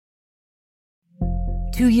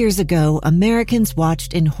2 years ago, Americans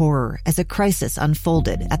watched in horror as a crisis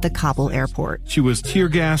unfolded at the Kabul airport. She was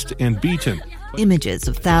tear-gassed and beaten. Images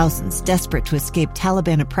of thousands desperate to escape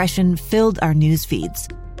Taliban oppression filled our news feeds.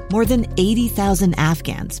 More than 80,000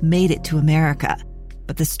 Afghans made it to America.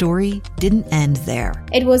 But the story didn't end there.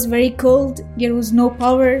 It was very cold. There was no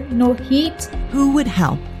power, no heat. Who would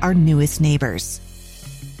help our newest neighbors?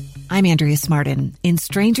 I'm Andrea Smartin. In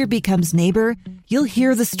Stranger Becomes Neighbor, you'll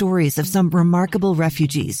hear the stories of some remarkable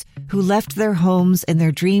refugees who left their homes and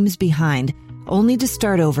their dreams behind, only to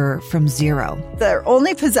start over from zero. Their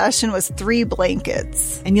only possession was 3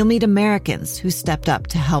 blankets. And you'll meet Americans who stepped up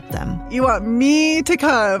to help them. You want me to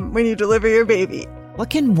come when you deliver your baby. What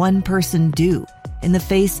can one person do in the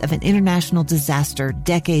face of an international disaster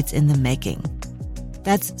decades in the making?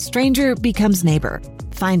 That's Stranger Becomes Neighbor.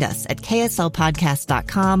 Find us at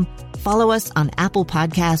kslpodcast.com. Follow us on Apple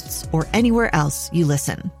Podcasts or anywhere else you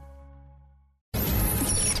listen.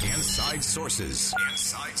 Inside Sources.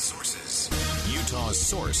 Inside Sources. Utah's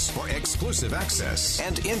source for exclusive access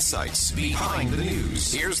and insights behind the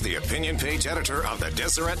news. Here's the opinion page editor of the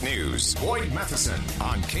Deseret News, Boyd Matheson,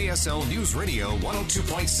 on KSL News Radio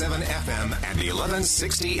 102.7 FM and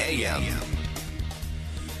 1160 AM.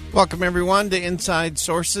 Welcome, everyone, to Inside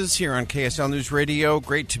Sources here on KSL News Radio.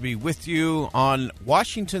 Great to be with you on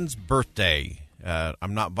Washington's birthday.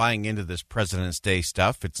 I'm not buying into this President's Day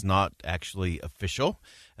stuff. It's not actually official.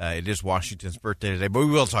 It is Washington's birthday today, but we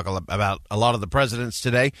will talk about a lot of the presidents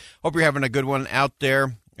today. Hope you're having a good one out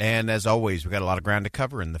there. And as always, we've got a lot of ground to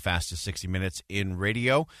cover in the fastest 60 minutes in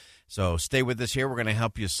radio. So stay with us here. We're going to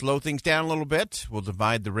help you slow things down a little bit. We'll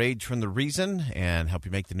divide the rage from the reason and help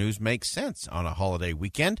you make the news make sense on a holiday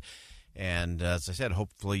weekend. And as I said,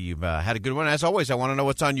 hopefully you've had a good one. As always, I want to know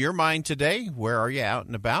what's on your mind today. Where are you out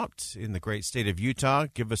and about in the great state of Utah?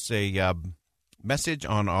 Give us a message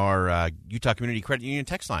on our Utah Community Credit Union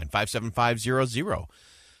text line, 57500.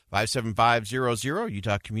 57500,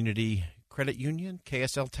 Utah Community Credit Union,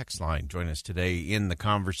 KSL text line. Join us today in the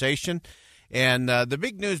conversation. And the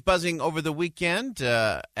big news buzzing over the weekend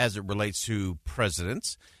as it relates to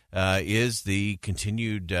presidents is the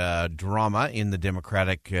continued drama in the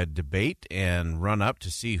Democratic debate and run-up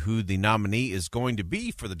to see who the nominee is going to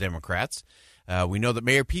be for the Democrats. We know that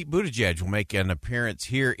Mayor Pete Buttigieg will make an appearance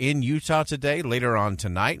here in Utah today, later on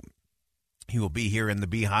tonight. He will be here in the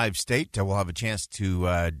Beehive State. We'll have a chance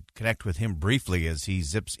to connect with him briefly as he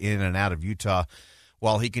zips in and out of Utah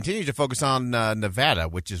while he continues to focus on Nevada,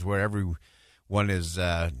 which is where everyone is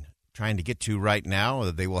trying to get to right now.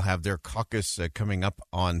 They will have their caucus coming up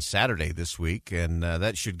on Saturday this week, and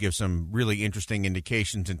that should give some really interesting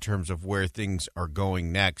indications in terms of where things are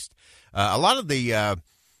going next. A lot of the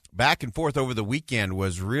back and forth over the weekend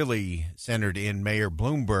was really centered in Mayor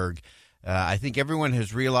Bloomberg. I think everyone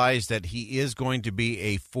has realized that he is going to be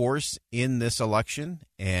a force in this election,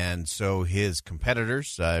 and so his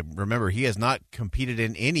competitors, remember, he has not competed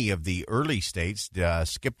in any of the early states,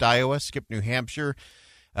 skipped Iowa, skipped New Hampshire.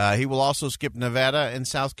 He will also skip Nevada and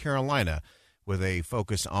South Carolina with a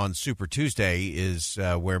focus on Super Tuesday is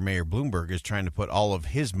where Mayor Bloomberg is trying to put all of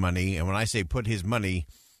his money, and when I say put his money,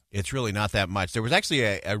 it's really not that much. There was actually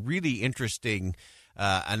a really interesting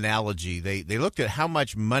analogy. They looked at how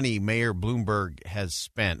much money Mayor Bloomberg has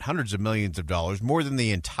spent, hundreds of millions of dollars, more than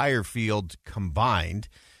the entire field combined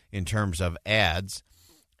in terms of ads.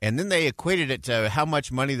 And then they equated it to how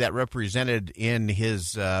much money that represented in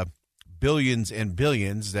his billions and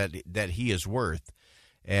billions that he is worth.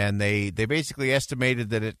 And they basically estimated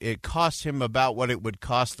that it cost him about what it would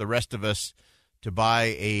cost the rest of us to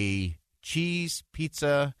buy a cheese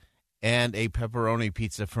pizza and a pepperoni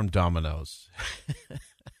pizza from Domino's.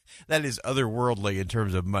 That is otherworldly in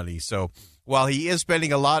terms of money. So while he is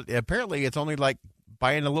spending a lot, apparently it's only like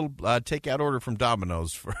buying a little takeout order from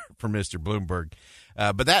Domino's for Mr. Bloomberg.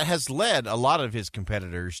 But that has led a lot of his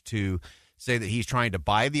competitors to say that he's trying to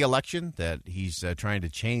buy the election, that he's trying to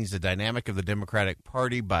change the dynamic of the Democratic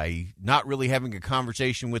Party by not really having a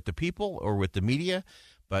conversation with the people or with the media,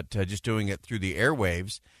 but just doing it through the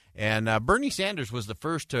airwaves. And Bernie Sanders was the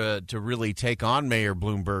first to really take on Mayor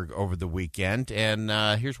Bloomberg over the weekend, and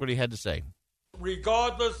here's what he had to say.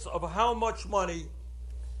 Regardless of how much money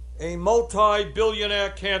a multi-billionaire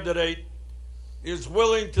candidate is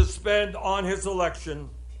willing to spend on his election,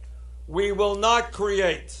 we will not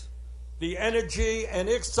create the energy and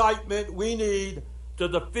excitement we need to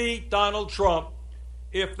defeat Donald Trump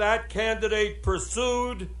if that candidate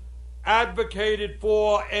pursued, advocated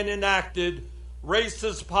for, and enacted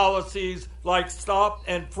racist policies like stop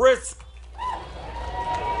and frisk,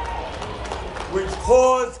 which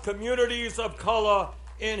cause communities of color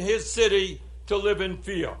in his city to live in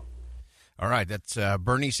fear. All right, that's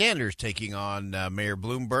Bernie Sanders taking on Mayor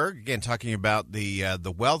Bloomberg. Again, talking about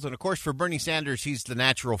the wealth. And, of course, for Bernie Sanders, he's the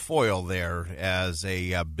natural foil there as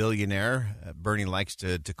a billionaire. Bernie likes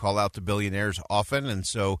to call out the billionaires often, and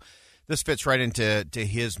so this fits right into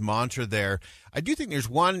his mantra there. I do think there's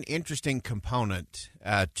one interesting component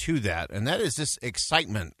to that, and that is this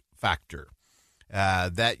excitement factor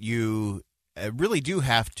that you really do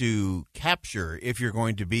have to capture if you're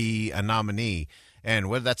going to be a nominee.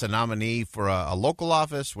 And whether that's a nominee for a local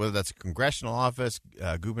office, whether that's a congressional office,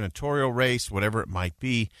 a gubernatorial race, whatever it might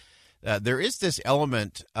be, there is this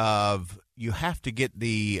element of you have to get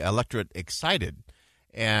the electorate excited.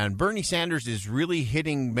 And Bernie Sanders is really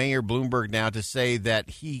hitting Mayor Bloomberg now to say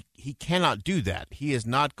that he cannot do that. He is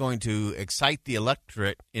not going to excite the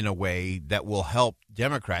electorate in a way that will help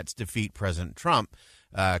Democrats defeat President Trump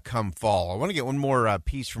come fall. I want to get one more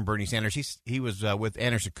piece from Bernie Sanders. He was with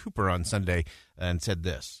Anderson Cooper on Sunday and said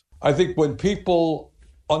this. I think when people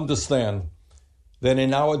understand that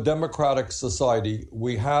in our democratic society,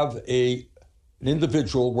 we have an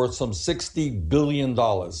individual worth some $60 billion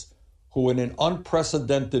who in an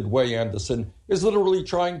unprecedented way, Anderson, is literally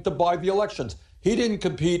trying to buy the elections. He didn't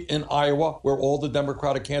compete in Iowa, where all the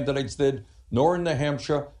Democratic candidates did, nor in New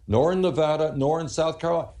Hampshire, nor in Nevada, nor in South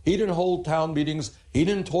Carolina. He didn't hold town meetings. He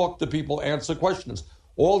didn't talk to people, answer questions.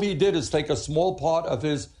 All he did is take a small part of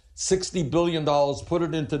his $60 billion, put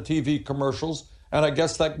it into TV commercials, and I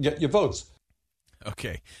guess that can get you votes.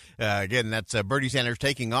 Okay. Again, that's Bernie Sanders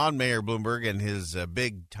taking on Mayor Bloomberg and his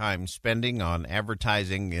big-time spending on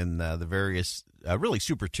advertising in the various, really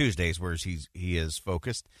Super Tuesdays, where he is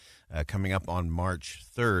focused, coming up on March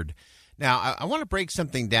 3rd. Now, I want to break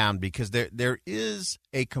something down because there is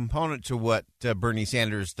a component to what Bernie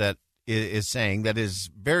Sanders that is saying that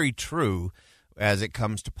is very true as it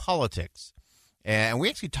comes to politics. And we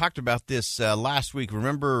actually talked about this last week.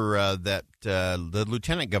 Remember that the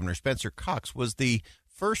Lieutenant Governor, Spencer Cox, was the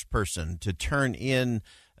first person to turn in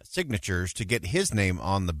signatures to get his name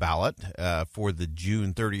on the ballot for the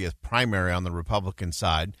June 30th primary on the Republican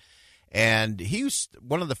side. And he was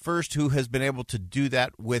one of the first who has been able to do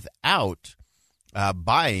that without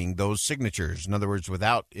buying those signatures. In other words,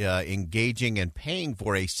 without engaging and paying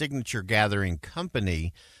for a signature-gathering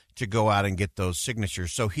company to go out and get those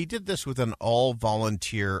signatures. So he did this with an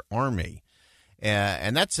all-volunteer army.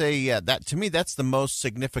 And that's that to me, that's the most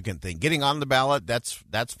significant thing. Getting on the ballot, that's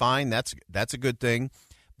fine. That's a good thing.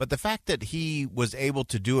 But the fact that he was able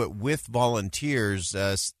to do it with volunteers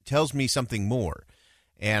tells me something more.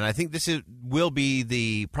 And I think will be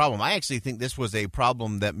the problem. I actually think this was a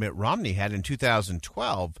problem that Mitt Romney had in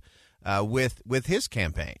 2012 with his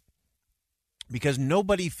campaign, because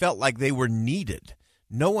nobody felt like they were needed.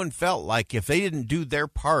 No one felt like if they didn't do their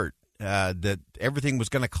part, that everything was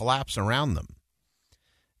going to collapse around them.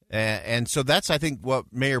 And so that's, I think,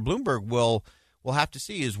 what Mayor Bloomberg will have to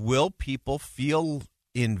see is, will people feel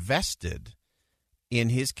invested in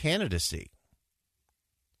his candidacy?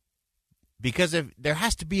 Because there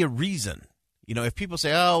has to be a reason. You know, if people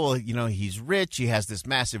say, oh, well, you know, he's rich, he has this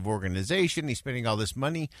massive organization, he's spending all this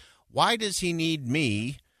money, why does he need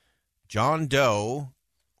me, John Doe,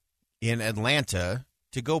 in Atlanta,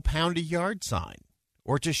 to go pound a yard sign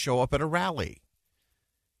or to show up at a rally?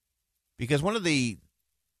 Because one of the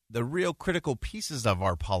real critical pieces of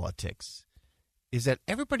our politics is that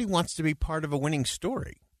everybody wants to be part of a winning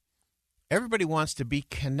story. Everybody wants to be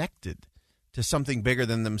connected to something bigger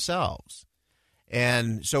than themselves.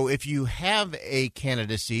 And so if you have a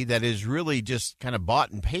candidacy that is really just kind of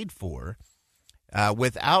bought and paid for,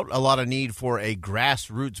 without a lot of need for a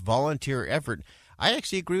grassroots volunteer effort, I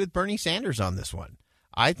actually agree with Bernie Sanders on this one.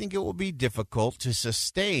 I think it will be difficult to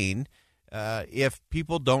sustain if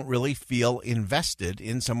people don't really feel invested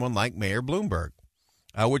in someone like Mayor Bloomberg,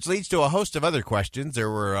 which leads to a host of other questions.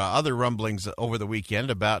 There were other rumblings over the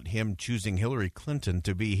weekend about him choosing Hillary Clinton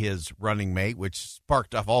to be his running mate, which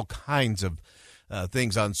sparked off all kinds of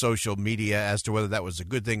things on social media as to whether that was a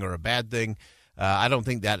good thing or a bad thing. I don't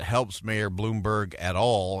think that helps Mayor Bloomberg at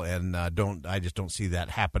all, and I just don't see that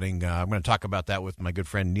happening. I'm going to talk about that with my good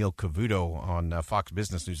friend Neil Cavuto on Fox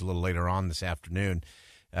Business News a little later on this afternoon,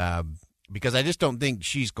 because I just don't think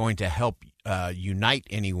she's going to help unite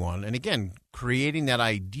anyone. And again, creating that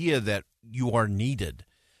idea that you are needed,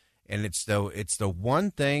 and it's the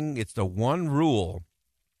one thing, it's the one rule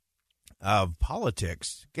of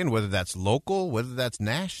politics. Again, whether that's local, whether that's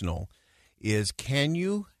national, is can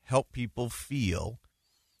you help people feel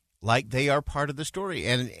like they are part of the story?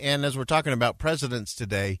 And as we're talking about presidents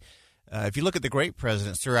today, if you look at the great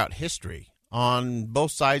presidents throughout history on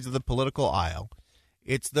both sides of the political aisle,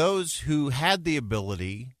 it's those who had the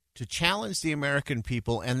ability to challenge the American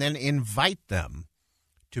people and then invite them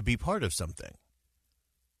to be part of something.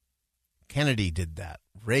 Kennedy did that.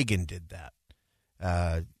 Reagan did that.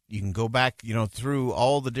 You can go back, through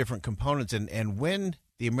all the different components. And when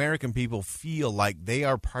the American people feel like they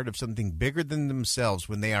are part of something bigger than themselves,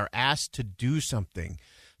 when they are asked to do something.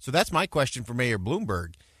 So that's my question for Mayor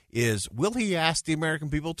Bloomberg is, will he ask the American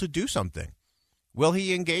people to do something? Will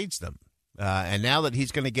he engage them? And now that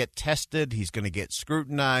he's going to get tested, he's going to get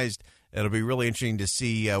scrutinized. It'll be really interesting to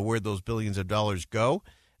see where those billions of dollars go,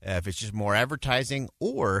 if it's just more advertising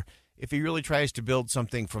or if he really tries to build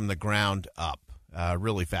something from the ground up.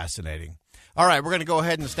 Really fascinating. All right, we're going to go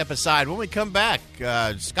ahead and step aside. When we come back,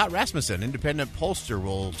 Scott Rasmussen, independent pollster,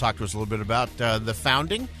 will talk to us a little bit about the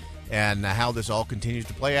founding and how this all continues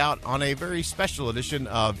to play out on a very special edition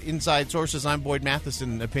of Inside Sources. I'm Boyd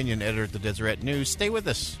Matheson, opinion editor at the Deseret News. Stay with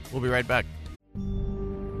us. We'll be right back.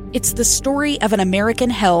 It's the story of an American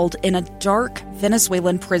held in a dark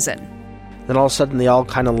Venezuelan prison. Then all of a sudden, they all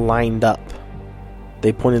kind of lined up.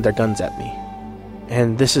 They pointed their guns at me.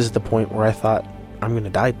 And this is the point where I thought, I'm going to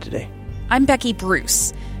die today. I'm Becky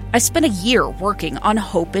Bruce. I spent a year working on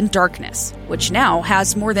Hope in Darkness, which now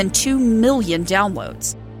has more than 2 million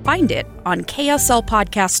downloads. Find it on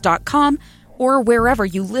kslpodcast.com or wherever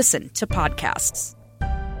you listen to podcasts.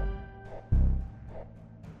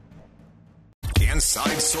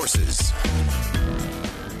 Inside Sources.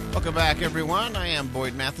 Welcome back, everyone. I am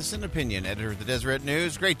Boyd Matheson, opinion editor of the Deseret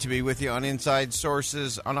News. Great to be with you on Inside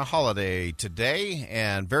Sources on a holiday today,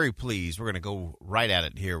 and very pleased. We're going to go right at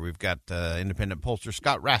it here. We've got independent pollster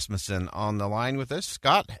Scott Rasmussen on the line with us.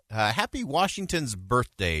 Scott, happy Washington's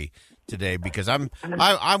birthday today, because I'm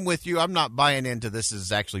with you. I'm not buying into this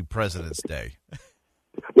is actually President's Day.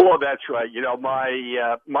 Well, that's right.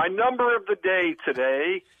 My number of the day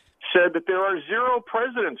today said that there are 0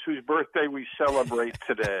 presidents whose birthday we celebrate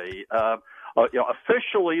today.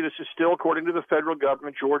 Officially, this is still, according to the federal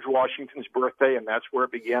government, George Washington's birthday, and that's where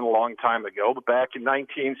it began a long time ago. But back in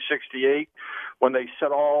 1968, when they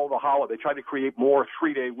set all the holidays, they tried to create more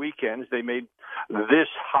 3-day weekends. They made this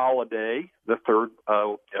holiday the third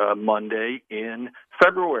Monday in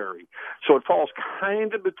February. So it falls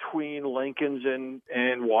kind of between Lincoln's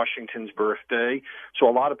and Washington's birthday. So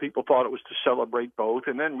a lot of people thought it was to celebrate both.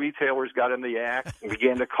 And then retailers got in the act and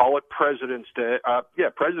began to call it President's Day.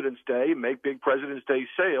 President's Day, make big President's Day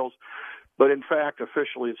sales. But in fact,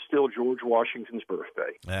 officially, it's still George Washington's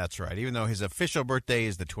birthday. That's right. Even though his official birthday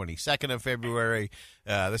is the 22nd of February,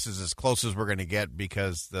 this is as close as we're going to get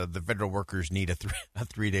because the federal workers need a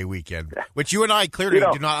 3-day weekend, which you and I clearly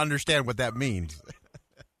do not understand what that means.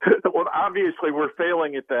 Well, obviously, we're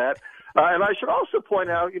failing at that. And I should also point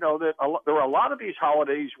out, that there were a lot of these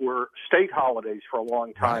holidays were state holidays for a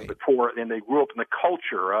long time before, and they grew up in the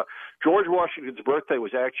culture. George Washington's birthday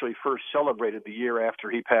was actually first celebrated the year after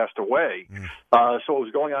he passed away. So it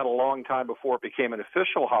was going on a long time before it became an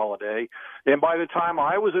official holiday. And by the time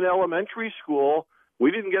I was in elementary school, we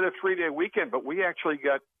didn't get a 3-day weekend, but we actually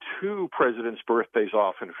got 2 presidents' birthdays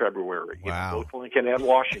off in February. Wow. Both Lincoln and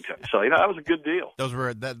Washington. So, that was a good deal. Those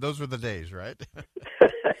were the days, right?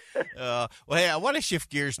 Well, hey, I want to shift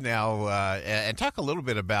gears now and talk a little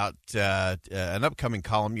bit about an upcoming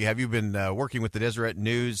column. You've been working with the Deseret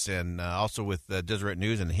News and also with the Deseret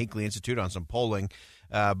News and the Hinckley Institute on some polling.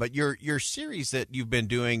 But your series that you've been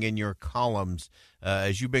doing in your columns,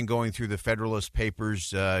 as you've been going through the Federalist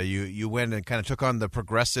Papers, you went and kind of took on the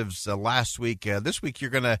progressives last week. This week you're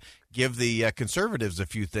going to give the conservatives a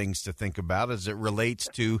few things to think about as it relates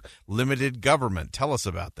to limited government. Tell us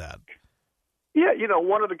about that. Yeah,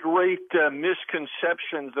 one of the great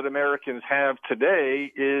misconceptions that Americans have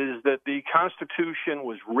today is that the Constitution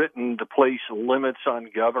was written to place limits on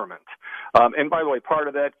government. And by the way, part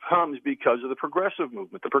of that comes because of the progressive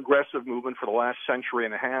movement. The progressive movement for the last century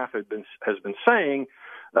and a half has been saying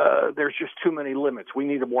there's just too many limits. We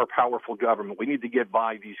need a more powerful government. We need to get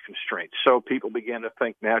by these constraints. So people began to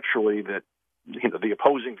think naturally that the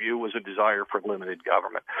opposing view was a desire for limited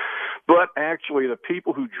government. But actually, the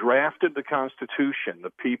people who drafted the Constitution,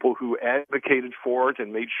 the people who advocated for it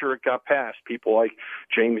and made sure it got passed, people like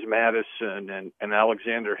James Madison and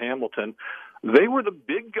Alexander Hamilton, they were the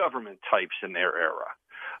big government types in their era.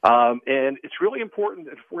 And it's really important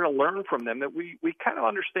if we're going to learn from them that we kind of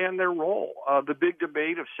understand their role. The big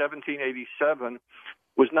debate of 1787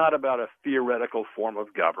 was not about a theoretical form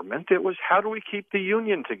of government. It was, how do we keep the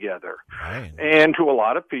Union together? Right. And to a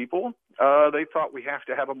lot of people, they thought we have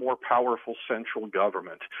to have a more powerful central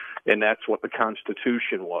government, and that's what the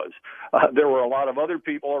Constitution was. There were a lot of other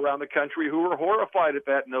people around the country who were horrified at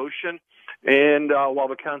that notion, and while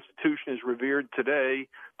the Constitution is revered today,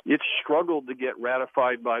 it struggled to get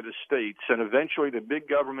ratified by the states, and eventually the big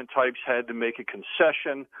government types had to make a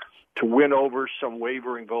concession to win over some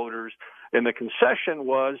wavering voters, and the concession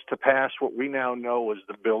was to pass what we now know as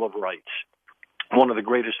the Bill of Rights, one of the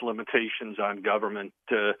greatest limitations on government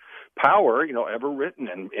power, ever written,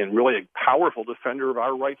 and really a powerful defender of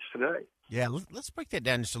our rights today. Yeah, let's break that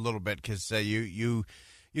down just a little bit, because you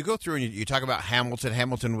go through and you talk about Hamilton.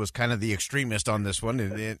 Hamilton was kind of the extremist on this one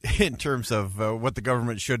in terms of what the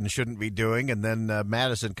government should and shouldn't be doing, and then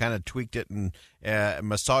Madison kind of tweaked it and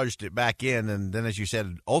massaged it back in, and then, as you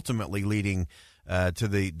said, ultimately leading to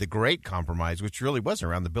the Great Compromise, which really was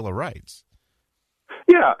around the Bill of Rights.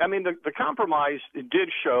 Yeah, I mean the compromise, it did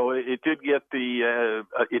show it did get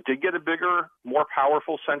a bigger, more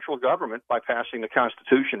powerful central government by passing the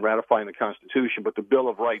Constitution, ratifying the Constitution, but the Bill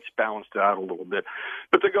of Rights balanced it out a little bit.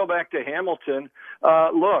 But to go back to Hamilton,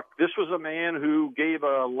 look, this was a man who gave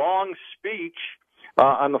a long speech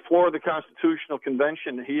on the floor of the Constitutional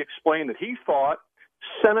Convention. He explained that he thought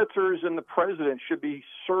senators and the president should be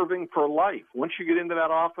serving for life. Once you get into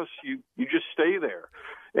that office, you just stay there.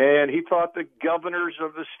 And he thought the governors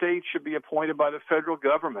of the state should be appointed by the federal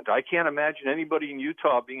government. I can't imagine anybody in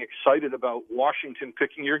Utah being excited about Washington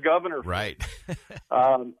picking your governor. Right.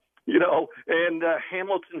 And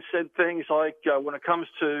Hamilton said things like, when it comes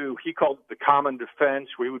to, he called it the common defense,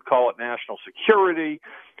 we would call it national security,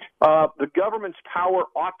 the government's power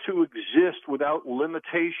ought to exist without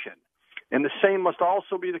limitation. And the same must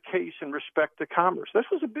also be the case in respect to commerce. This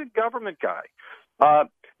was a big government guy.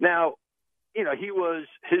 Now,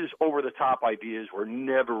 his over-the-top ideas were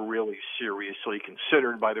never really seriously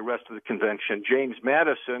considered by the rest of the convention. James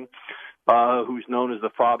Madison, who's known as the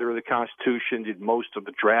father of the Constitution, did most of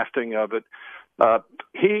the drafting of it.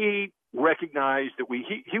 He recognized that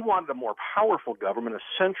he wanted a more powerful government, a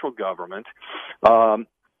central government,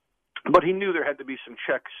 but he knew there had to be some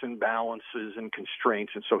checks and balances and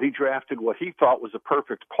constraints, and so he drafted what he thought was a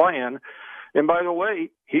perfect plan. And by the way,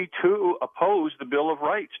 he too opposed the Bill of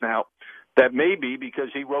Rights. Now, that may be because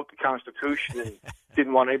he wrote the Constitution and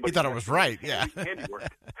didn't want anybody. He thought it was right, yeah.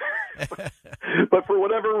 But for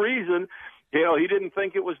whatever reason, he didn't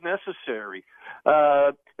think it was necessary.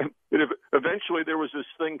 Eventually, there was this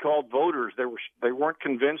thing called voters. They weren't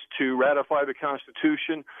convinced to ratify the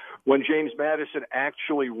Constitution. When James Madison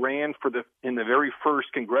actually ran in the very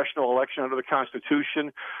first congressional election under the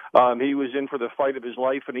Constitution, he was in for the fight of his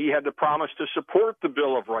life, and he had to promise to support the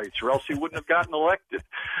Bill of Rights, or else he wouldn't have gotten elected.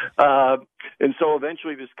 And so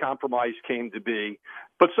eventually, this compromise came to be.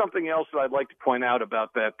 But something else that I'd like to point out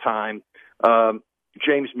about that time,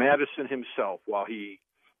 James Madison himself, while he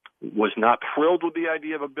was not thrilled with the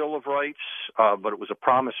idea of a Bill of Rights, but it was a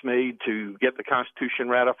promise made to get the Constitution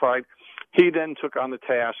ratified, he then took on the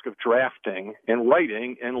task of drafting and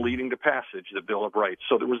writing and leading to passage the Bill of Rights.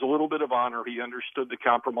 So there was a little bit of honor. He understood the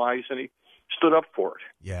compromise, and he stood up for it.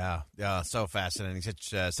 Yeah, so fascinating.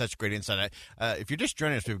 Such great insight. If you're just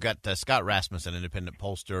joining us, we've got Scott Rasmussen, independent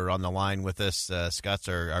pollster, on the line with us. Scott's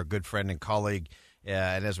our good friend and colleague.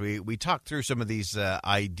 And as we talk through some of these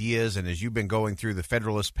ideas, and as you've been going through the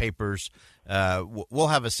Federalist Papers, we'll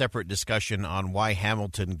have a separate discussion on why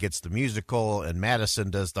Hamilton gets the musical and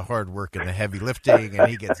Madison does the hard work and the heavy lifting,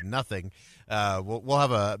 and he gets nothing. We'll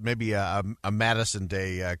have maybe a Madison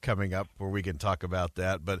Day coming up where we can talk about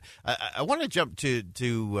that. But I want to jump to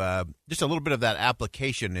just a little bit of that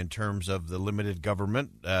application in terms of the limited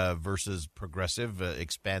government versus progressive,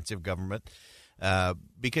 expansive government.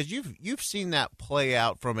 Because you've seen that play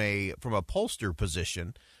out from a pollster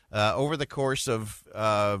position over the course of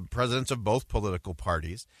presidents of both political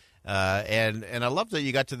parties, and I love that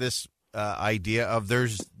you got to this idea of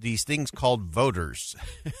there's these things called voters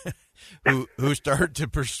who start to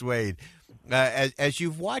persuade. As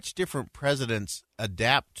you've watched different presidents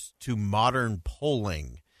adapt to modern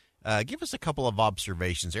polling, give us a couple of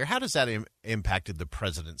observations there. How does that impacted the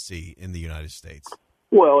presidency in the United States?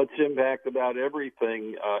 Well, it's impact about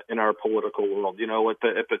everything in our political world.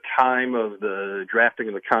 At the time of the drafting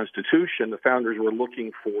of the Constitution, the founders were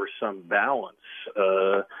looking for some balance,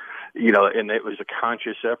 and it was a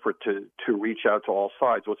conscious effort to reach out to all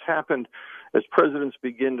sides. What's happened as presidents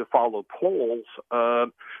begin to follow polls,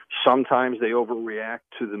 sometimes they overreact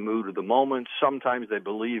to the mood of the moment. Sometimes they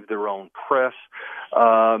believe their own press.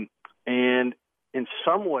 And in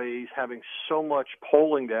some ways, having so much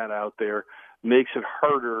polling data out there makes it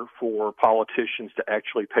harder for politicians to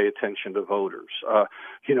actually pay attention to voters.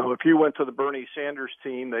 If you went to the Bernie Sanders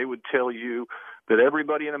team, they would tell you that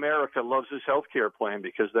everybody in America loves his health care plan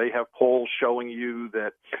because they have polls showing you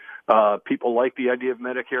that people like the idea of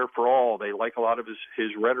Medicare for all. They like a lot of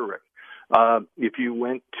his rhetoric. If you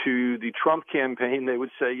went to the Trump campaign, they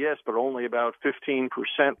would say yes, but only about 15%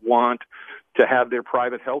 want to have their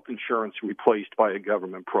private health insurance replaced by a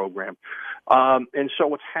government program. And so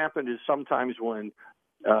what's happened is sometimes when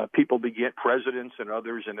people begin, presidents and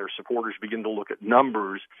others and their supporters begin to look at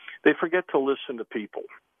numbers, they forget to listen to people.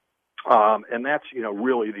 And that's,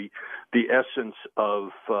 really the essence of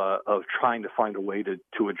trying to find a way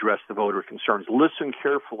to address the voter concerns. Listen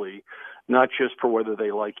carefully, not just for whether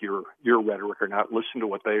they like your rhetoric or not. Listen to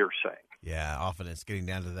what they are saying. Yeah, often it's getting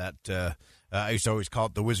down to that. I used to always call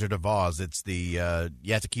it the Wizard of Oz. It's the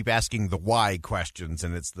you have to keep asking the why questions,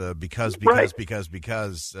 and it's the because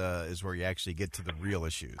is where you actually get to the real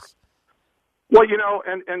issues. Well,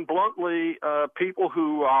 and bluntly, people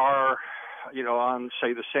who are on,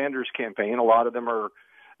 say, the Sanders campaign, a lot of them are,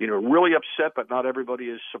 really upset, but not everybody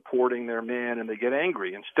is supporting their man, and they get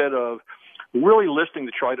angry instead of really listening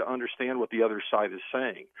to try to understand what the other side is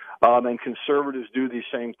saying. And conservatives do the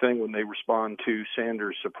same thing when they respond to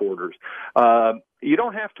Sanders supporters. You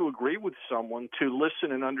don't have to agree with someone to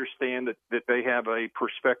listen and understand that they have a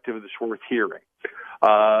perspective that's worth hearing.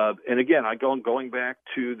 And again, going back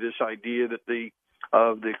to this idea that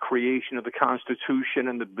of the creation of the Constitution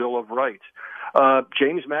and the Bill of Rights.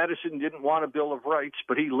 James Madison didn't want a Bill of Rights,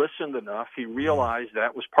 but he listened enough. He realized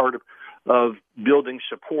that was part of building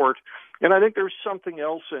support. And I think there's something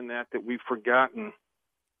else in that we've forgotten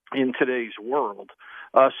in today's world.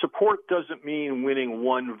 Support doesn't mean winning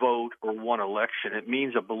one vote or one election. It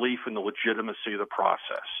means a belief in the legitimacy of the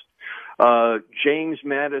process. James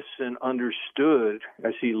Madison understood,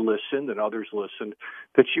 as he listened and others listened,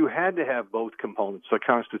 that you had to have both components, the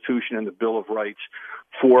Constitution and the Bill of Rights,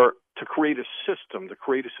 to create a system, to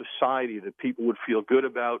create a society that people would feel good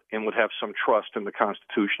about and would have some trust in the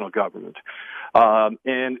constitutional government.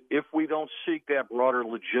 And if we don't seek that broader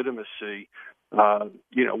legitimacy,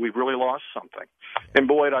 we've really lost something. And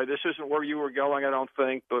Boyd, this isn't where you were going, I don't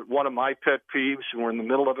think, but one of my pet peeves, and we're in the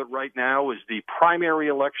middle of it right now, is the primary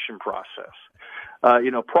election process.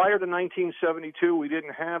 Prior to 1972, we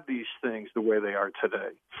didn't have these things the way they are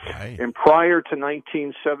today. Right. And prior to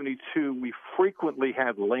 1972, we frequently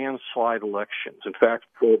had landslide elections. In fact,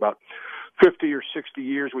 for about 50 or 60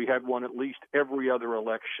 years, we had one at least every other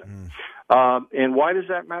election. And why does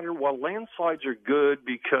that matter? Well, landslides are good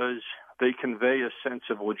because they convey a sense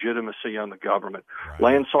of legitimacy on the government. Right.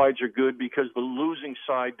 Landslides are good because the losing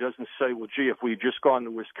side doesn't say, well, gee, if we had just gone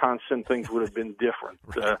to Wisconsin, things would have been different.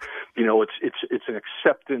 Right. It's an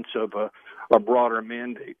acceptance of a broader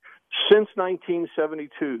mandate. Since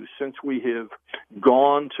 1972, since we have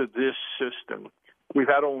gone to this system, we've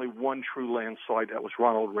had only one true landslide. That was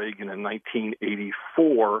Ronald Reagan in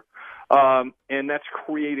 1984. And that's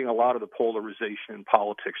creating a lot of the polarization in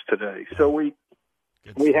politics today. So we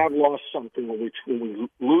have lost something when we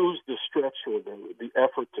lose the stretch or the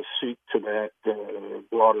effort to seek to that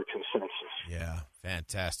broader consensus. Yeah,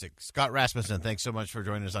 fantastic. Scott Rasmussen, thanks so much for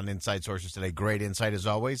joining us on Inside Sources today. Great insight as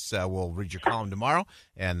always. We'll read your column tomorrow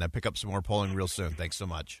and pick up some more polling real soon. Thanks so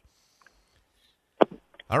much.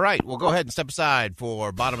 All right, we'll go ahead and step aside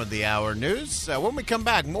for bottom of the hour news. When we come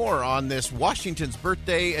back, more on this Washington's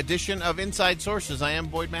birthday edition of Inside Sources. I am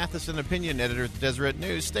Boyd Matheson, opinion editor at the Deseret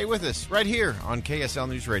News. Stay with us right here on KSL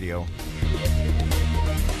News Radio.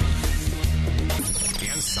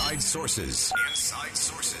 Inside Sources. Inside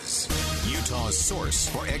Sources. Utah's source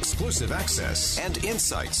for exclusive access and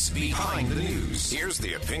insights behind the news. Here's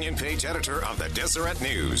the opinion page editor of the Deseret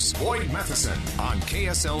News, Boyd Matheson, on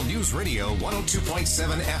KSL News Radio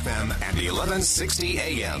 102.7 FM and 1160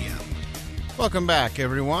 AM. Welcome back,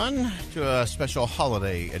 everyone, to a special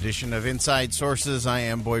holiday edition of Inside Sources. I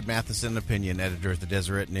am Boyd Matheson, opinion editor at the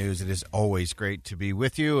Deseret News. It is always great to be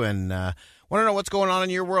with you, and want to know what's going on in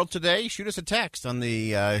your world today? Shoot us a text on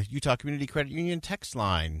the Utah Community Credit Union text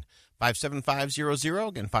line, 57500,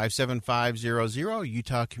 again, 57500,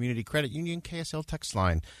 Utah Community Credit Union KSL text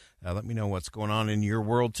line. Let me know what's going on in your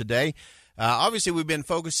world today. Obviously, we've been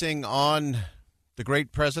focusing on the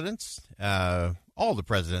great presidents, all the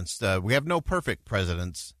presidents. We have no perfect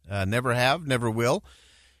presidents, never have, never will.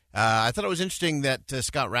 I thought it was interesting that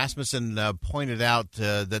Scott Rasmussen pointed out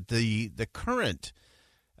that the current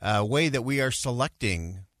way that we are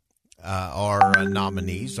selecting our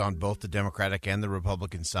nominees on both the Democratic and the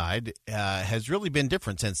Republican side has really been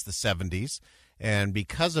different since the 70s. And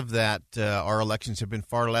because of that, our elections have been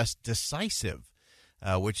far less decisive,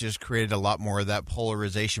 which has created a lot more of that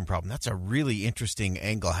polarization problem. That's a really interesting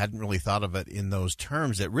angle. I hadn't really thought of it in those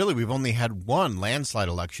terms, that really we've only had one landslide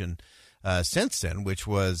election since then, which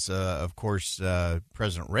was, of course,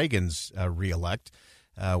 President Reagan's reelect,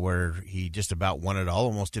 where he just about won it all,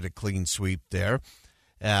 almost did a clean sweep there.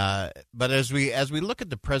 But as we look at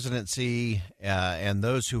the presidency and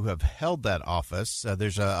those who have held that office,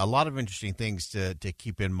 there's a lot of interesting things to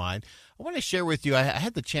keep in mind. I want to share with you, I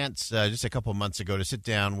had the chance just a couple of months ago to sit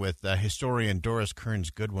down with historian Doris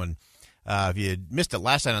Kearns Goodwin. If you missed it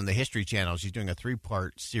last night on the History Channel, she's doing a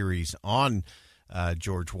 3-part series on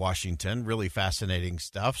George Washington. Really fascinating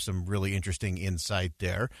stuff, some really interesting insight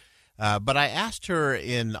there. But I asked her,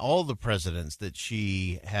 in all the presidents that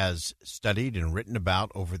she has studied and written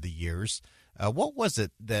about over the years, what was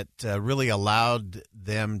it that really allowed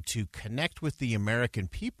them to connect with the American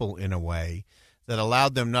people in a way that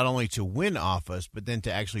allowed them not only to win office, but then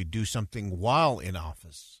to actually do something while in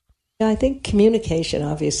office? I think communication,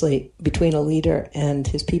 obviously, between a leader and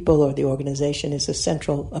his people or the organization is a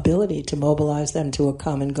central ability to mobilize them to a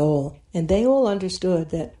common goal. And they all understood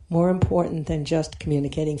that more important than just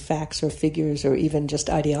communicating facts or figures or even just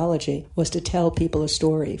ideology was to tell people a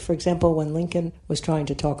story. For example, when Lincoln was trying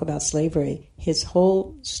to talk about slavery, his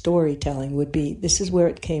whole storytelling would be, this is where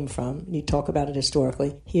it came from. You talk about it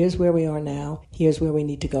historically. Here's where we are now. Here's where we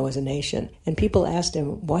need to go as a nation. And people asked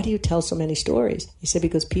him, why do you tell so many stories? He said,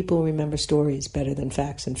 because people remember stories better than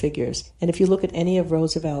facts and figures. And if you look at any of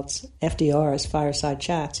Roosevelt's, FDR's fireside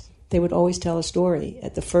chats, they would always tell a story.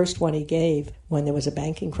 At the first one he gave, when there was a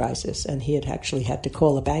banking crisis, and he had actually had to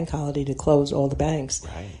call a bank holiday to close all the banks.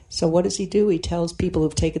 Right. So what does he do? He tells people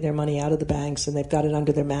who've taken their money out of the banks and they've got it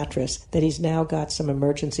under their mattress that he's now got some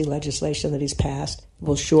emergency legislation that he's passed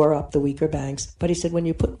will shore up the weaker banks. But he said when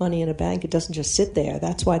you put money in a bank, it doesn't just sit there.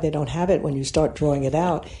 That's why they don't have it when you start drawing it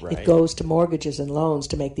out. Right. It goes to mortgages and loans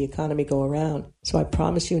to make the economy go around. So I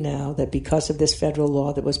promise you now that because of this federal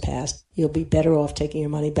law that was passed, you'll be better off taking your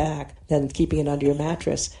money back than keeping it under your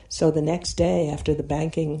mattress. So the next day, after the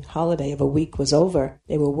banking holiday of a week was over,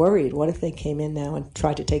 they were worried. What if they came in now and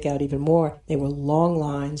tried to take out even more? They were long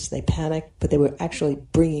lines. They panicked, but they were actually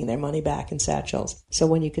bringing their money back in satchels. So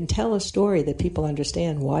when you can tell a story that people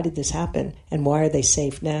understand, why did this happen and why are they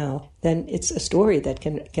safe now, then it's a story that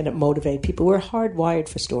can motivate people. We're hardwired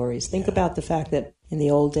for stories. Think about the fact that in the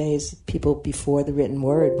old days, people before the written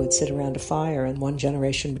word would sit around a fire and one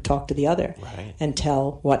generation would talk to the other and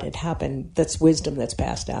tell what had happened. That's wisdom that's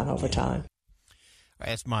passed down over time.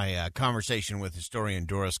 That's my conversation with historian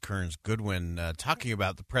Doris Kearns Goodwin, talking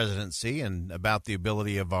about the presidency and about the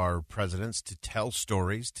ability of our presidents to tell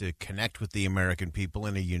stories, to connect with the American people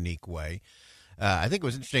in a unique way. I think it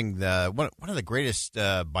was interesting. One of the greatest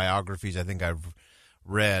biographies I think I've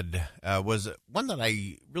read was one that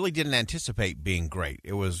I really didn't anticipate being great.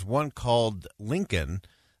 It was one called Lincoln,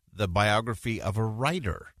 the biography of a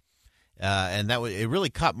writer. And it really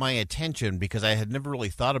caught my attention because I had never really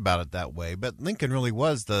thought about it that way. But Lincoln really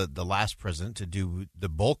was the last president to do the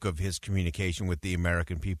bulk of his communication with the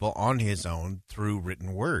American people on his own through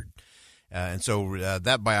written word. And so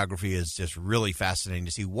that biography is just really fascinating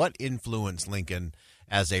to see what influenced Lincoln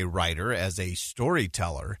as a writer, as a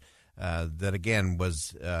storyteller, that, again,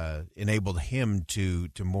 was enabled him to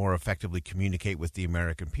more effectively communicate with the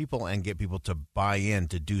American people and get people to buy in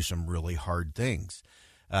to do some really hard things.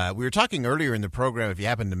 We were talking earlier in the program, if you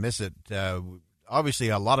happen to miss it, obviously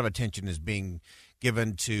a lot of attention is being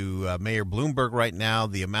given to Mayor Bloomberg right now,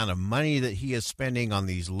 the amount of money that he is spending on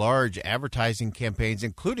these large advertising campaigns,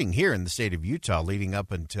 including here in the state of Utah leading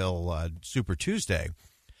up until Super Tuesday.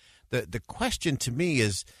 The question to me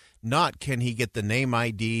is not can he get the name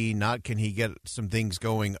ID, not can he get some things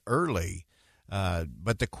going early,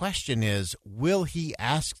 but the question is, will he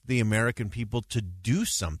ask the American people to do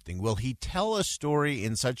something? Will he tell a story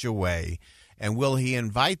in such a way, and will he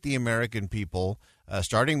invite the American people,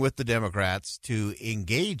 starting with the Democrats, to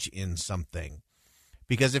engage in something?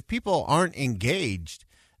 Because if people aren't engaged,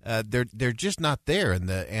 they're just not there,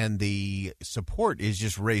 and the support is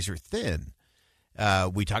just razor thin.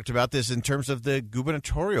 We talked about this in terms of the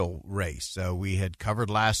gubernatorial race. We had covered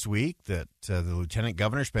last week that the Lieutenant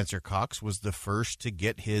Governor, Spencer Cox, was the first to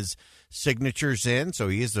get his signatures in. So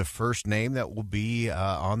he is the first name that will be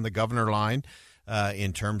on the governor line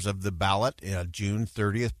in terms of the ballot, June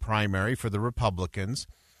 30th primary for the Republicans.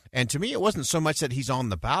 And to me, it wasn't so much that he's on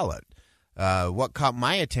the ballot. What caught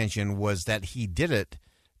my attention was that he did it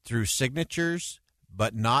through signatures,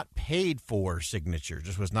 but not paid for signatures.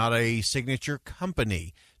 This was not a signature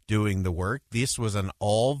company doing the work. This was an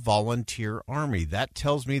all-volunteer army. That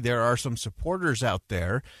tells me there are some supporters out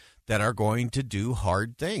there that are going to do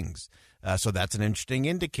hard things. So that's an interesting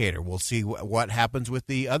indicator. We'll see what happens with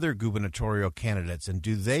the other gubernatorial candidates, and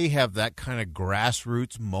do they have that kind of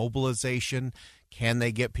grassroots mobilization? Can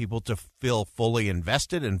they get people to feel fully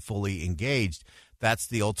invested and fully engaged? That's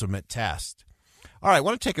the ultimate test. All right, I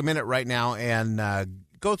want to take a minute right now and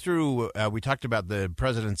go through, we talked about the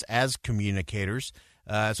presidents as communicators.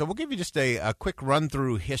 So we'll give you just a quick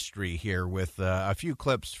run-through history here with a few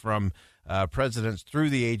clips from presidents through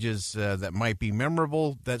the ages that might be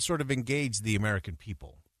memorable, that sort of engage the American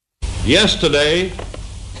people. Yesterday,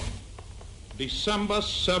 December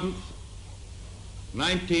 7th,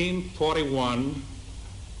 1941,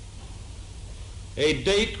 a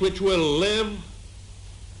date which will live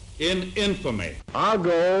in infamy. Our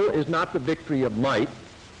goal is not the victory of might,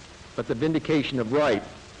 but the vindication of right.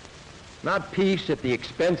 Not peace at the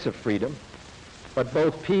expense of freedom, but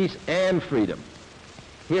both peace and freedom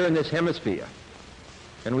here in this hemisphere,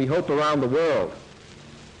 and we hope around the world.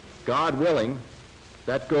 God willing,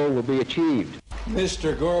 that goal will be achieved.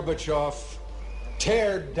 Mr. Gorbachev,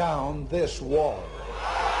 tear down this wall.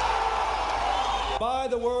 By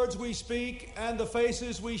the words we speak and the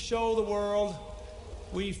faces we show the world,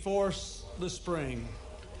 we force the spring.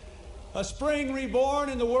 A spring reborn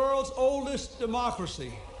in the world's oldest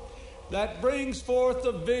democracy that brings forth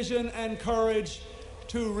the vision and courage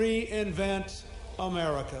to reinvent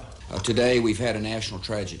America. Today we've had a national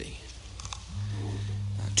tragedy.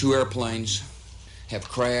 2 airplanes have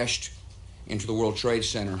crashed into the World Trade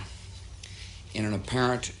Center in an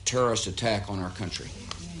apparent terrorist attack on our country.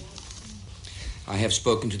 I have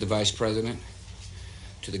spoken to the Vice President,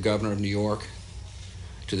 to the Governor of New York,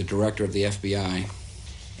 to the Director of the FBI,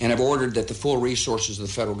 and have ordered that the full resources of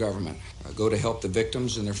the federal government go to help the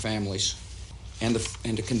victims and their families, and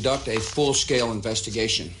to conduct a full-scale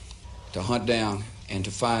investigation to hunt down and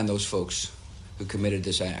to find those folks who committed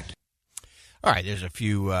this act. All right, there's a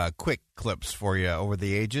few quick clips for you over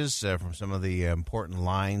the ages from some of the important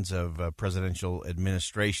lines of presidential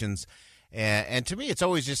administrations. And to me, it's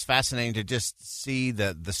always just fascinating to just see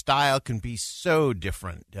that the style can be so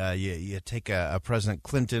different. You take a President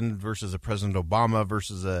Clinton versus a President Obama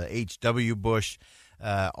versus a H.W. Bush,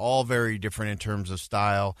 all very different in terms of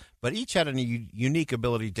style, but each had a unique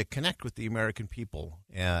ability to connect with the American people,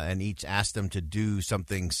 and each asked them to do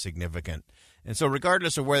something significant. And so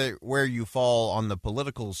regardless of where you fall on the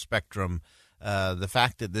political spectrum, the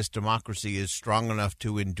fact that this democracy is strong enough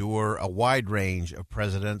to endure a wide range of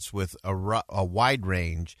presidents with a wide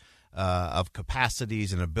range of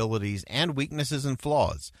capacities and abilities and weaknesses and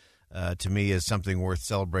flaws, to me is something worth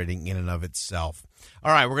celebrating in and of itself.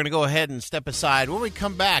 All right, we're going to go ahead and step aside. When we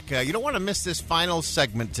come back, you don't want to miss this final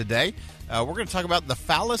segment today. We're going to talk about the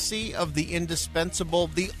fallacy of the indispensable,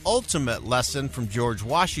 the ultimate lesson from George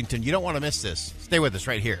Washington. You don't want to miss this. Stay with us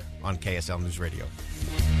right here on KSL News Radio.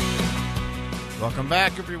 Welcome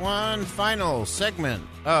back, everyone. Final segment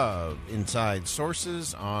of Inside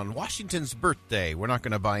Sources on Washington's birthday. We're not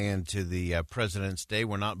going to buy into the President's Day.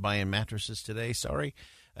 We're not buying mattresses today, sorry.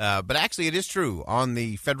 But actually, it is true. On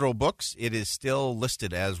the federal books, it is still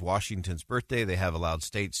listed as Washington's birthday. They have allowed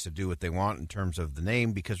states to do what they want in terms of the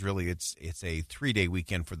name because really it's a 3-day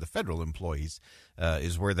weekend for the federal employees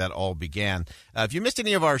is where that all began. If you missed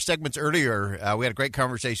any of our segments earlier, we had a great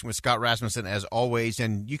conversation with Scott Rasmussen, as always,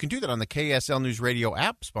 and you can do that on the KSL News Radio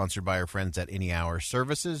app, sponsored by our friends at Any Hour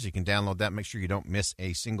Services. You can download that. Make sure you don't miss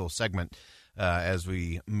a single segment as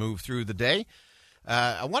we move through the day.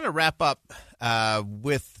 I want to wrap up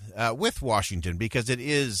with Washington because it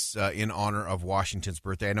is in honor of Washington's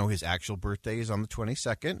birthday. I know his actual birthday is on the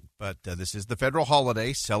 22nd, but this is the federal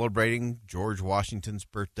holiday celebrating George Washington's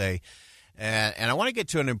birthday. And I want to get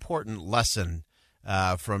to an important lesson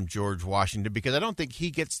from George Washington because I don't think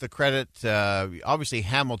he gets the credit. Obviously,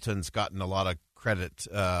 Hamilton's gotten a lot of credit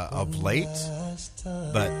of late,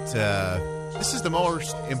 but this is the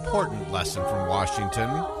most important lesson from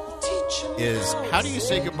Washington. Is how do you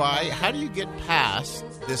say goodbye? How do you get past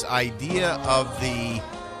this idea of the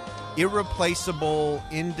irreplaceable,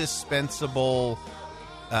 indispensable?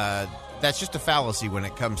 That's just a fallacy when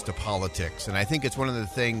it comes to politics. And I think it's one of the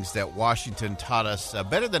things that Washington taught us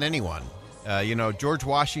better than anyone. George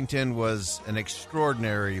Washington was an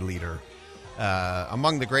extraordinary leader,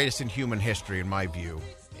 among the greatest in human history, in my view.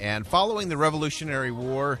 And following the Revolutionary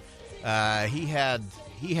War, he had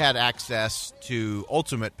access to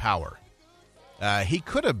ultimate power. He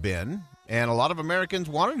could have been, and a lot of Americans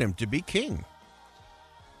wanted him to be king.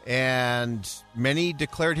 And many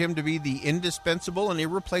declared him to be the indispensable and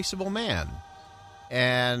irreplaceable man.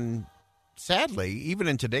 And sadly, even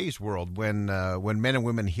in today's world, when men and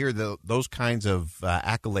women hear those kinds of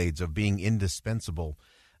accolades of being indispensable,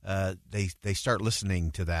 they start listening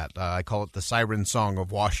to that. I call it the siren song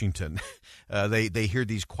of Washington. They hear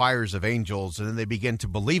these choirs of angels, and then they begin to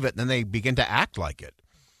believe it, and then they begin to act like it.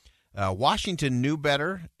 Washington knew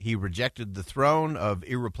better. He rejected the throne of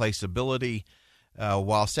irreplaceability,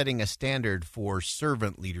 while setting a standard for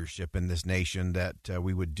servant leadership in this nation that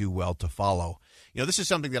we would do well to follow. This is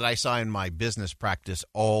something that I saw in my business practice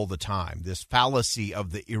all the time, this fallacy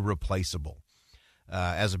of the irreplaceable.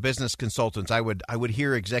 As a business consultant, I would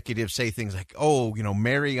hear executives say things like,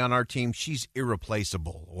 Mary on our team, she's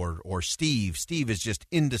irreplaceable, or Steve is just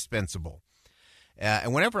indispensable.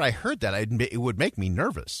 And whenever I heard that, it would make me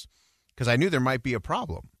nervous because I knew there might be a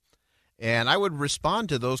problem. And I would respond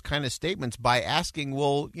to those kind of statements by asking,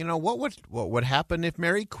 what would happen if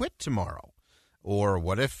Mary quit tomorrow? Or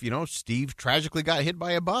what if, Steve tragically got hit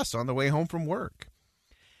by a bus on the way home from work?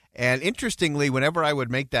 And interestingly, whenever I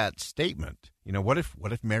would make that statement, what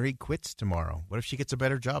if Mary quits tomorrow? What if she gets a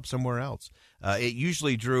better job somewhere else? It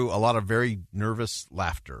usually drew a lot of very nervous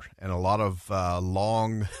laughter and a lot of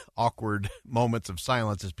long, awkward moments of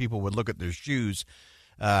silence as people would look at their shoes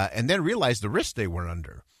and then realize the risk they were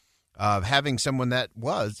under of having someone that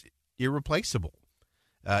was irreplaceable.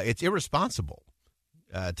 It's irresponsible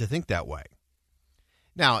to think that way.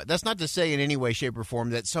 Now, that's not to say in any way, shape, or form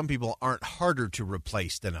that some people aren't harder to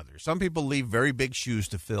replace than others. Some people leave very big shoes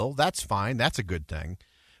to fill. That's fine. That's a good thing.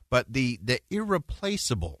 But the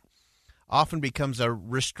irreplaceable often becomes a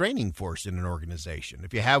restraining force in an organization.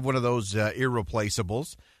 If you have one of those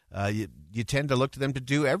irreplaceables, you tend to look to them to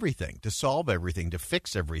do everything, to solve everything, to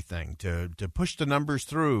fix everything, to push the numbers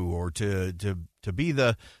through, or to be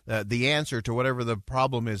the answer to whatever the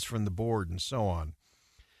problem is from the board and so on.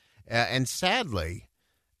 And sadly,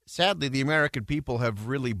 the American people have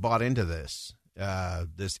really bought into this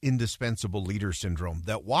indispensable leader syndrome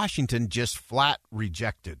that Washington just flat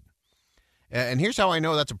rejected. And here's how I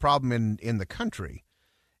know that's a problem in the country,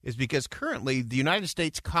 is because currently the United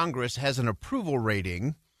States Congress has an approval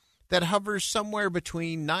rating that hovers somewhere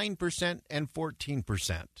between 9% and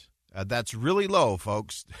 14%. That's really low,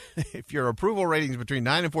 folks. If your approval rating is between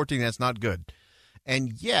 9 and 14, that's not good.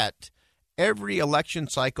 And yet, every election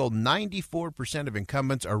cycle, 94% of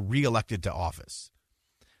incumbents are reelected to office.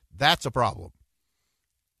 That's a problem.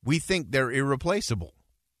 We think they're irreplaceable.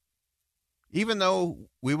 Even though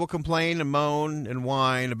we will complain and moan and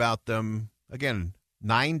whine about them, again,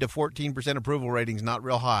 9 to 14% approval ratings, not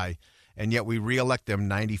real high, and yet we reelect them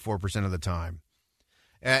 94% of the time.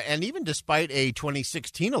 And even despite a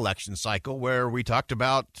 2016 election cycle where we talked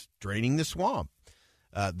about draining the swamp,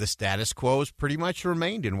 the status quo has pretty much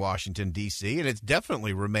remained in Washington, D.C., and it's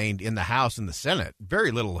definitely remained in the House and the Senate.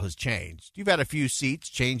 Very little has changed. You've had a few seats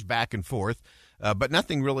change back and forth, but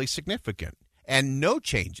nothing really significant. And no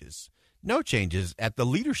changes at the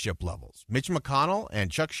leadership levels. Mitch McConnell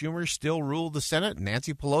and Chuck Schumer still rule the Senate.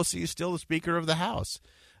 Nancy Pelosi is still the Speaker of the House.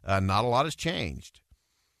 Not a lot has changed.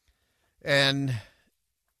 And,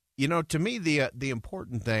 to me, the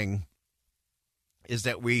important thing is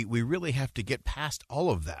that we really have to get past all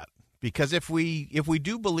of that. Because if we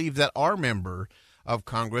do believe that our member of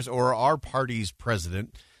Congress or our party's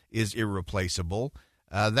president is irreplaceable,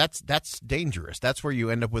 that's dangerous. That's where you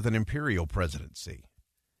end up with an imperial presidency,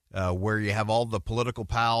 where you have all the political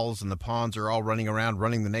pals and the pawns are all running around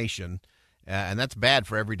running the nation. And that's bad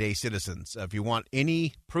for everyday citizens. If you want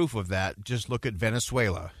any proof of that, just look at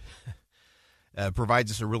Venezuela. Provides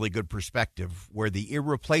us a really good perspective where the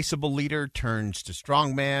irreplaceable leader turns to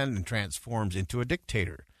strongman and transforms into a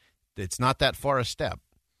dictator. It's not that far a step.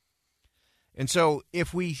 And so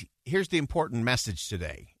here's the important message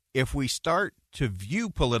today. If we start to view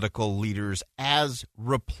political leaders as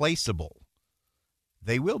replaceable,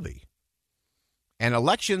 they will be. And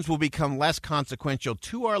elections will become less consequential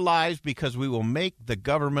to our lives because we will make the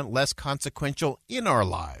government less consequential in our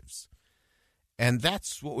lives. And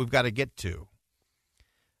that's what we've got to get to.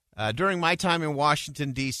 During my time in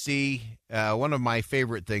Washington, D.C., one of my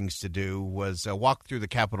favorite things to do was walk through the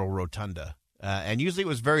Capitol Rotunda. And usually it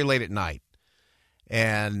was very late at night.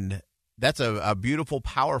 And that's a beautiful,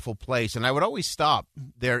 powerful place. And I would always stop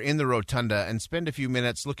there in the Rotunda and spend a few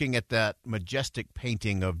minutes looking at that majestic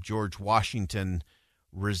painting of George Washington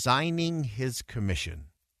resigning his commission.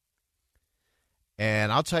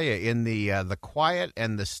 And I'll tell you, in the quiet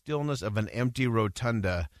and the stillness of an empty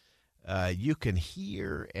Rotunda, you can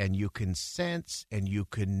hear and you can sense and you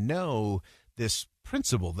can know this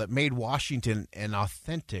principle that made Washington an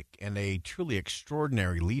authentic and a truly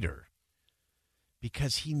extraordinary leader,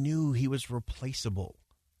 because he knew he was replaceable,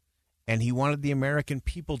 and he wanted the American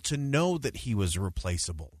people to know that he was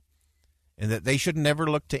replaceable and that they should never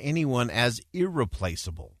look to anyone as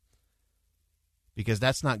irreplaceable, because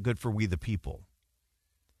that's not good for we the people.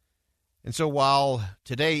 And so while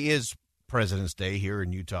today is President's Day here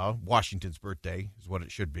in Utah, Washington's birthday is what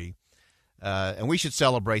it should be, and we should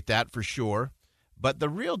celebrate that for sure. But the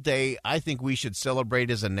real day I think we should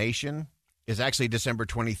celebrate as a nation is actually December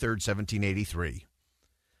 23rd, 1783.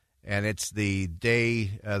 And it's the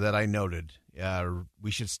day that I noted.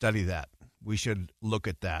 We should study that. We should look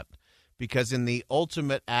at that. Because in the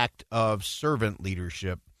ultimate act of servant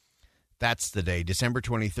leadership, that's the day, December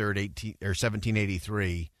 23rd,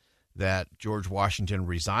 1783, that George Washington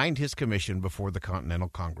resigned his commission before the Continental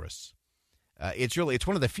Congress. It's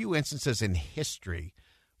one of the few instances in history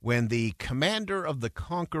when the commander of the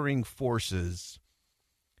conquering forces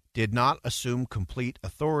did not assume complete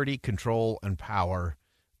authority, control, and power,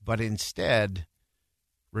 but instead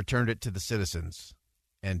returned it to the citizens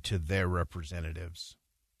and to their representatives.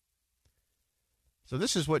 So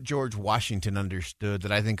this is what George Washington understood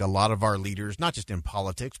that I think a lot of our leaders, not just in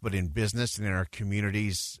politics, but in business and in our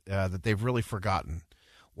communities, that they've really forgotten.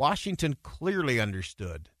 Washington clearly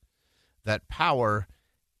understood that power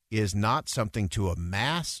is not something to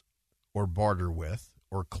amass or barter with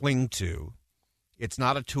or cling to. It's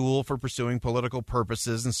not a tool for pursuing political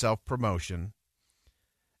purposes and self-promotion.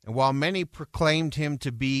 And while many proclaimed him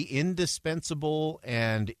to be indispensable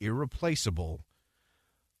and irreplaceable,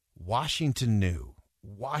 Washington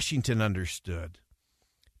understood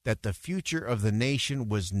that the future of the nation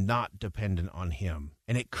was not dependent on him,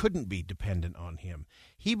 and it couldn't be dependent on him.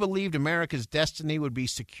 He believed America's destiny would be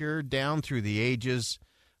secured down through the ages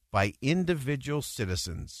by individual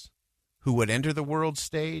citizens who would enter the world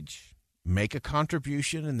stage, make a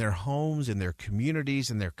contribution in their homes, in their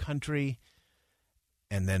communities, in their country,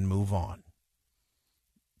 and then move on.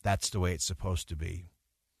 That's the way it's supposed to be.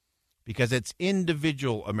 Because it's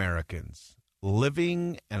individual Americans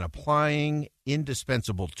living and applying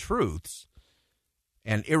indispensable truths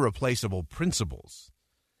and irreplaceable principles.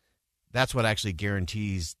 That's what actually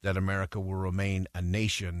guarantees that America will remain a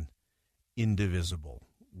nation indivisible,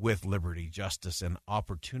 with liberty, justice, and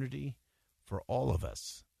opportunity for all of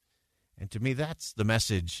us. And to me, that's the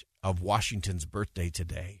message of Washington's birthday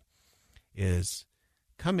today, is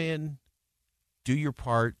come in, do your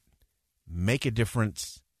part, make a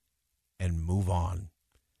difference, and move on.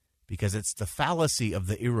 Because it's the fallacy of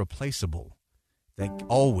the irreplaceable that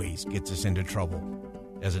always gets us into trouble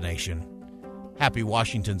as a nation. Happy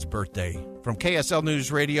Washington's birthday. From KSL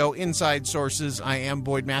News Radio, Inside Sources, I am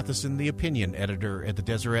Boyd Matheson, the opinion editor at the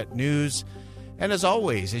Deseret News. And as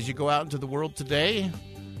always, as you go out into the world today,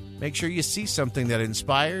 make sure you see something that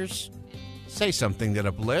inspires, say something that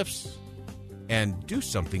uplifts, and do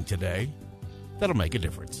something today that'll make a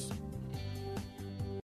difference.